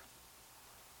necessarily.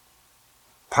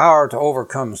 Power to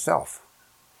overcome self.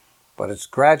 But it's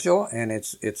gradual, and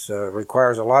it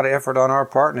requires a lot of effort on our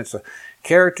part, and it's a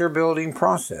character-building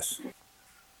process.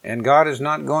 And God is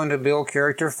not going to build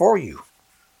character for you.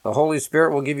 The Holy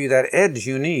Spirit will give you that edge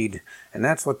you need, and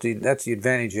that's the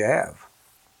advantage you have.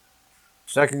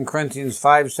 2 Corinthians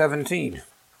 5:17.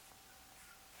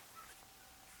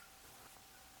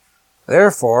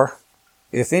 Therefore,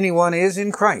 if anyone is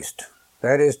in Christ,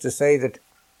 that is to say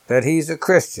that he's a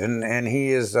Christian and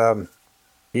he is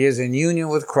in union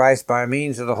with Christ by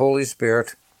means of the Holy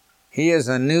Spirit, he is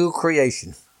a new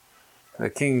creation. The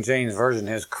King James Version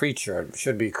has creature. It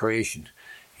should be creation.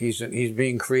 He's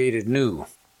being created new.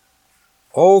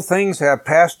 Old things have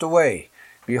passed away.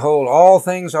 Behold, all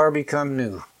things are become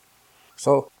new.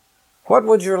 So, what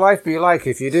would your life be like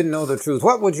if you didn't know the truth?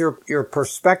 What would your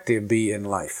perspective be in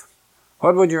life?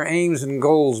 What would your aims and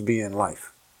goals be in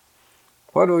life?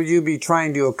 What would you be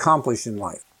trying to accomplish in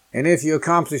life? And if you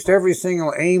accomplished every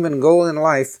single aim and goal in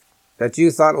life that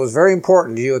you thought was very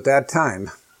important to you at that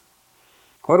time,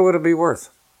 what would it be worth?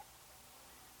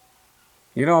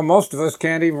 You know, most of us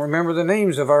can't even remember the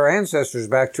names of our ancestors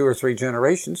back 2 or 3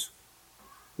 generations.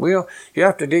 You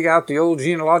have to dig out the old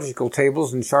genealogical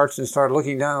tables and charts and start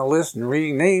looking down a list and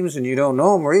reading names, and you don't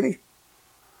know them, really.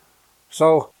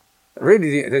 So,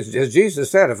 really, as Jesus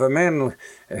said, if a man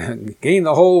gained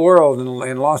the whole world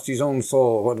and lost his own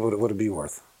soul, what would it be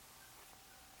worth?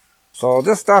 So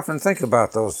just stop and think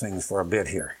about those things for a bit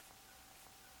here.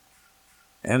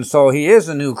 And so he is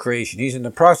a new creation. He's in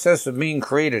the process of being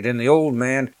created, and the old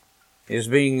man is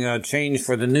being changed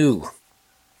for the new.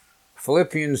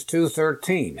 Philippians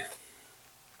 2:13.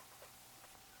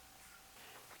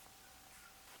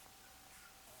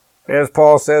 As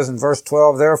Paul says in verse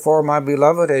 12, Therefore, my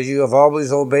beloved, as you have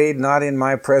always obeyed, not in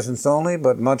my presence only,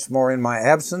 but much more in my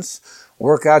absence,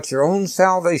 work out your own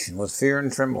salvation with fear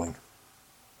and trembling.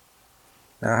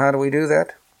 Now, how do we do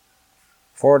that?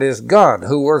 For it is God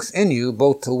who works in you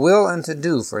both to will and to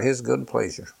do for his good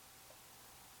pleasure.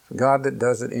 It's God that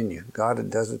does it in you. God that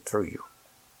does it through you.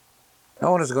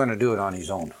 No one is going to do it on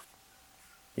his own.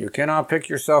 You cannot pick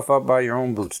yourself up by your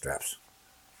own bootstraps.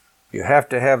 You have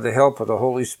to have the help of the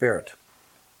Holy Spirit.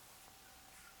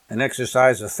 An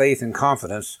exercise of faith and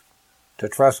confidence to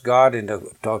trust God and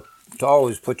to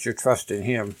always put your trust in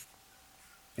him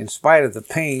in spite of the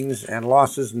pains and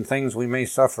losses and things we may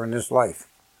suffer in this life.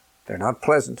 They're not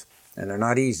pleasant and they're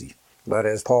not easy. But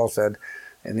as Paul said,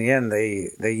 in the end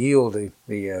they yield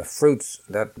the fruits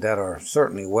that are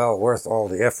certainly well worth all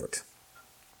the effort.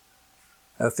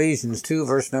 Ephesians 2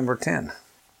 verse number 10.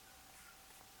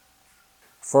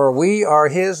 For we are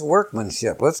his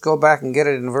workmanship. Let's go back and get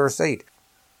it in verse 8.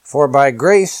 For by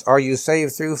grace are you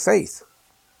saved through faith.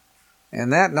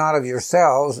 And that not of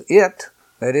yourselves,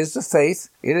 that is the faith,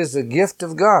 it is a gift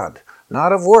of God,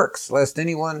 not of works, lest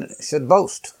anyone should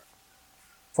boast.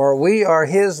 For we are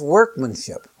his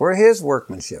workmanship. We're his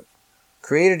workmanship,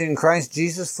 created in Christ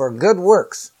Jesus for good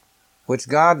works, which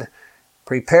God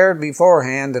prepared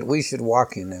beforehand that we should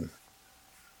walk in them.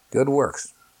 Good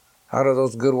works. How do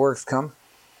those good works come?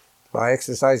 By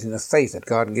exercising the faith that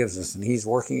God gives us, and he's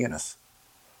working in us.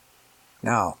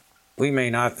 Now, we may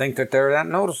not think that they're that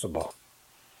noticeable.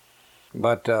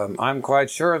 But I'm quite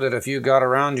sure that if you got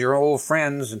around your old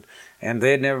friends and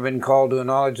they'd never been called to a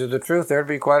knowledge of the truth, there'd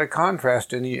be quite a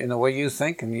contrast in the way you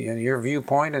think and your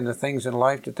viewpoint and the things in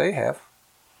life that they have.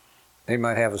 They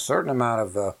might have a certain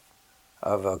amount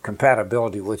of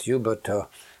compatibility with you, but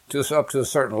just up to a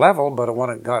certain level. But when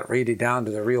it got really down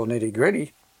to the real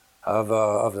nitty-gritty of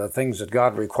the things that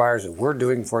God requires that we're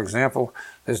doing, for example,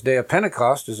 this day of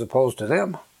Pentecost as opposed to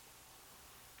them,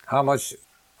 how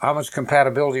much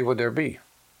compatibility would there be?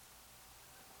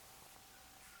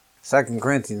 2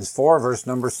 Corinthians 4, verse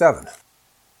number 7.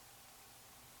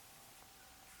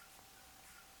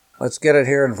 Let's get it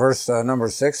here in verse number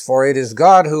 6. For it is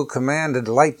God who commanded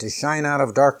light to shine out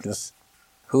of darkness,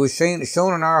 who has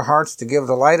shown in our hearts to give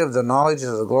the light of the knowledge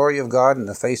of the glory of God in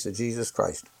the face of Jesus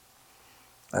Christ.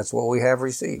 That's what we have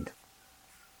received.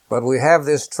 But we have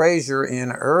this treasure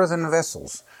in earthen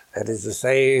vessels. That is to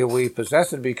say, we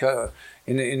possess it because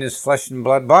in this flesh and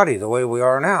blood body, the way we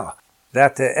are now,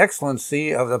 that the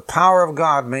excellency of the power of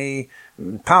God may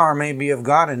be of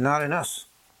God and not in us.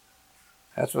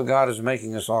 That's what God is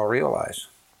making us all realize.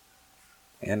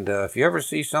 And if you ever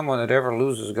see someone that ever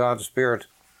loses God's Spirit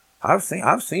I've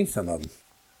seen some of them.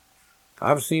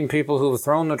 I've seen people who have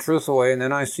thrown the truth away, and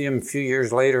then I see them a few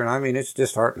years later, and I mean, it's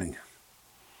disheartening.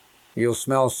 You'll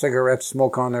smell cigarette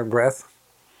smoke on their breath.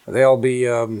 They'll be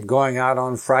going out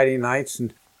on Friday nights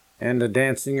and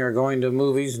dancing or going to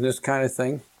movies and this kind of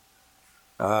thing.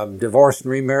 Divorced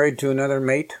and remarried to another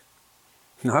mate.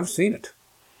 I've seen it.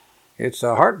 It's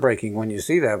heartbreaking when you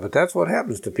see that, but that's what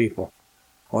happens to people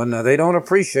when they don't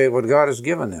appreciate what God has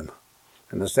given them.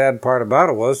 And the sad part about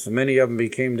it was many of them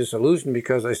became disillusioned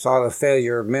because they saw the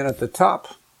failure of men at the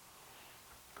top.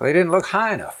 They didn't look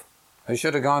high enough. They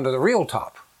should have gone to the real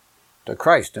top, to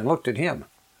Christ, and looked at Him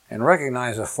and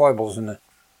recognized the foibles and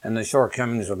the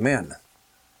shortcomings of men.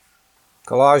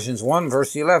 Colossians 1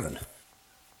 verse 11.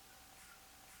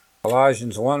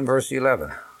 Colossians 1 verse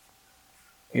 11.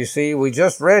 You see, we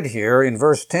just read here in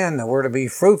verse 10 that we're to be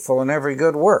fruitful in every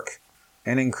good work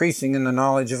and increasing in the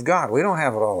knowledge of God. We don't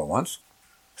have it all at once.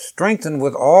 Strengthened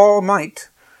with all might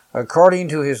according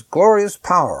to His glorious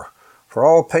power for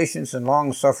all patience and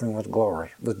long-suffering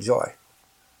with joy.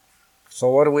 So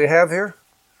what do we have here?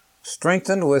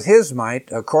 Strengthened with His might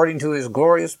according to His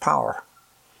glorious power.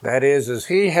 That is, as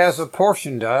He has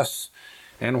apportioned us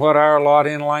and what our lot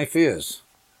in life is.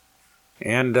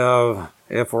 And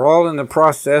if we're all in the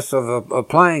process of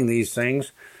applying these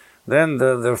things, then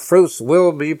the fruits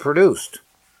will be produced.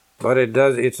 But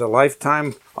it's a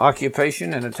lifetime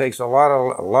occupation, and it takes a lot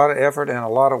of effort and a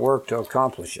lot of work to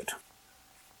accomplish it.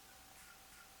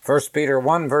 1 Peter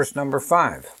 1 verse number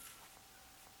 5.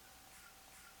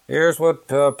 Here's what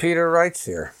Peter writes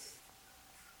here.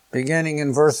 Beginning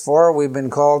in verse 4, we've been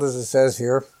called, as it says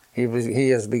here, He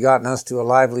has begotten us to a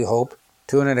lively hope,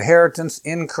 to an inheritance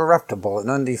incorruptible and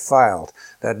undefiled,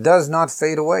 that does not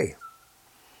fade away.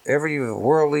 Every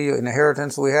worldly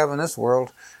inheritance we have in this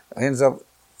world ends up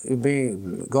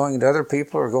going to other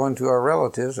people or going to our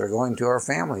relatives or going to our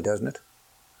family, doesn't it?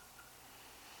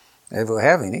 If we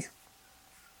have any.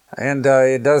 And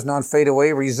it does not fade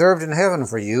away, reserved in heaven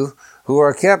for you, who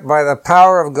are kept by the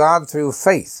power of God through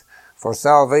faith for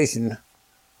salvation,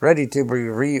 ready to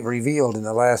be revealed in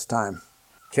the last time.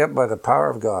 Kept by the power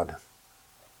of God.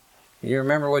 You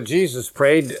remember what Jesus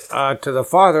prayed to the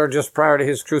Father just prior to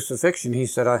His crucifixion. He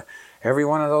said, every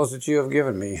one of those that you have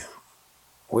given me,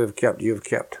 you have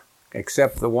kept,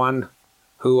 except the one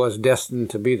who was destined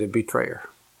to be the betrayer.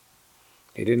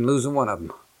 He didn't lose one of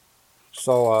them.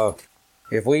 So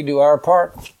if we do our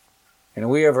part, and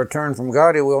we ever turn from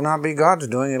God, it will not be God's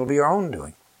doing, it'll be our own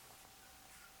doing.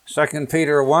 2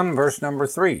 Peter 1, verse number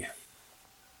 3.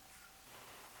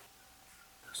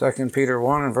 2 Peter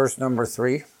 1 and verse number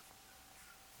 3.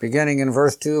 Beginning in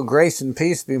verse 2, grace and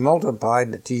peace be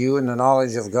multiplied to you in the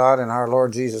knowledge of God and our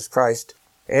Lord Jesus Christ,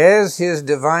 as His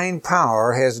divine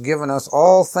power has given us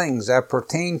all things that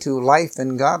pertain to life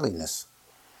and godliness.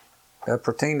 That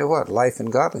pertain to what? Life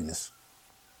and godliness.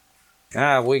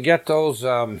 We get those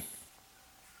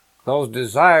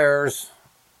desires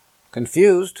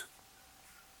confused,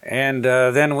 and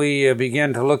then we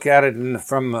begin to look at it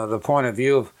from the point of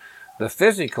view of the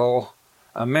physical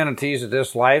amenities of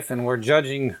this life, and we're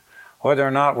judging whether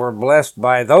or not we're blessed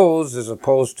by those as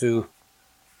opposed to,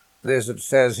 as it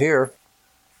says here,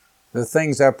 the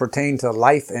things that pertain to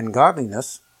life and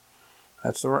godliness.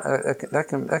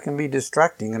 That can be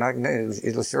distracting, and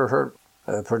it'll sure hurt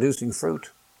producing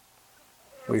fruit.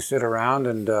 We sit around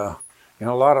and a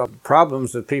lot of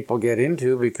problems that people get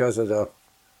into because of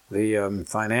the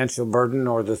financial burden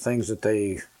or the things that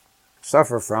they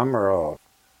suffer from, or a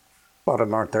lot of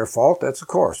them aren't their fault, that's of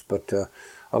course, but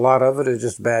a lot of it is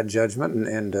just bad judgment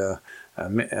and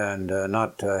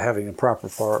not having the proper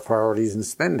priorities in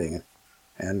spending.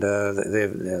 And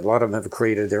a lot of them have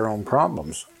created their own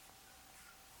problems.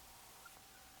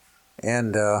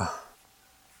 And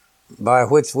by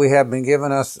which we have been given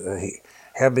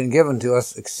to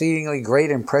us exceedingly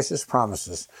great and precious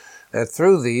promises, that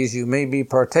through these you may be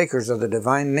partakers of the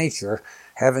divine nature,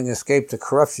 having escaped the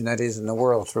corruption that is in the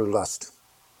world through lust.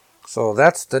 So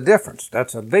that's the difference.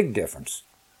 That's a big difference.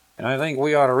 And I think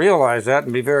we ought to realize that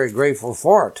and be very grateful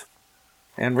for it.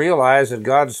 And realize that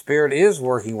God's Spirit is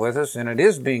working with us and it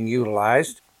is being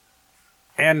utilized.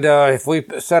 And if we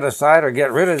set aside or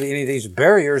get rid of any of these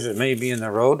barriers that may be in the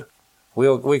road,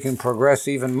 we can progress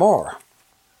even more.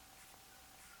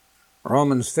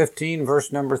 Romans 15,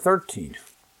 verse number 13.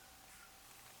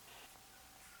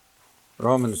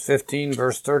 Romans 15,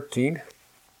 verse 13.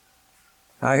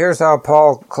 Now here's how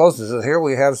Paul closes it here.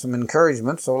 We have some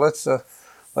encouragement, so let's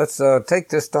take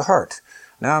this to heart.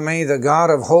 Now may the God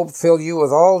of hope fill you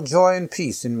with all joy and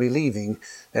peace in believing,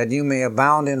 that you may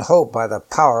abound in hope by the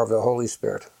power of the Holy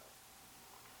Spirit.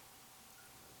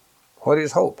 What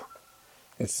is hope?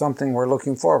 It's something we're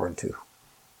looking forward to.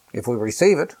 If we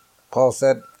receive it, Paul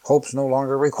said, hope's no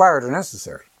longer required or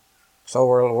necessary. So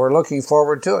we're looking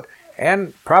forward to it.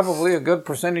 And probably a good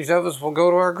percentage of us will go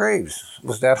to our graves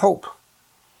with that hope.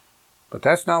 But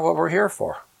that's not what we're here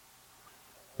for.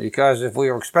 Because if we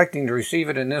are expecting to receive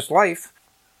it in this life,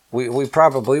 we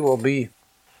probably will be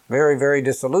very, very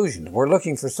disillusioned. We're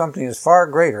looking for something that's far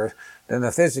greater than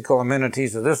the physical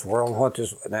amenities of this world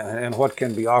and what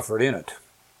can be offered in it.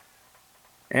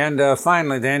 And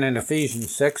finally then in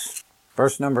Ephesians 6,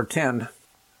 verse number 10,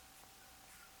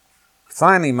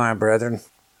 finally, my brethren,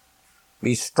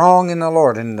 be strong in the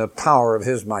Lord and in the power of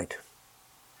His might.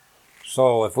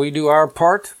 So if we do our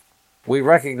part, we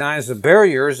recognize the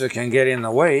barriers that can get in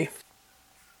the way,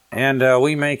 and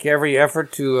we make every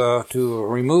effort to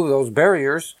remove those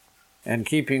barriers and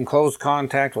keep in close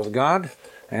contact with God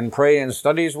and pray and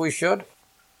study as we should,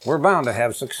 we're bound to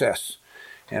have success.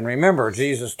 And remember,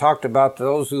 Jesus talked about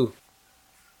those who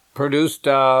produced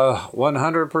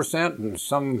 100% and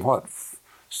some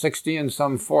 60 and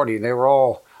some 40. They were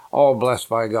all blessed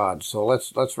by God. So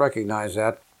let's recognize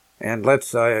that, and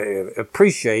let's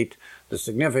appreciate the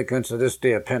significance of this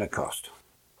day of Pentecost.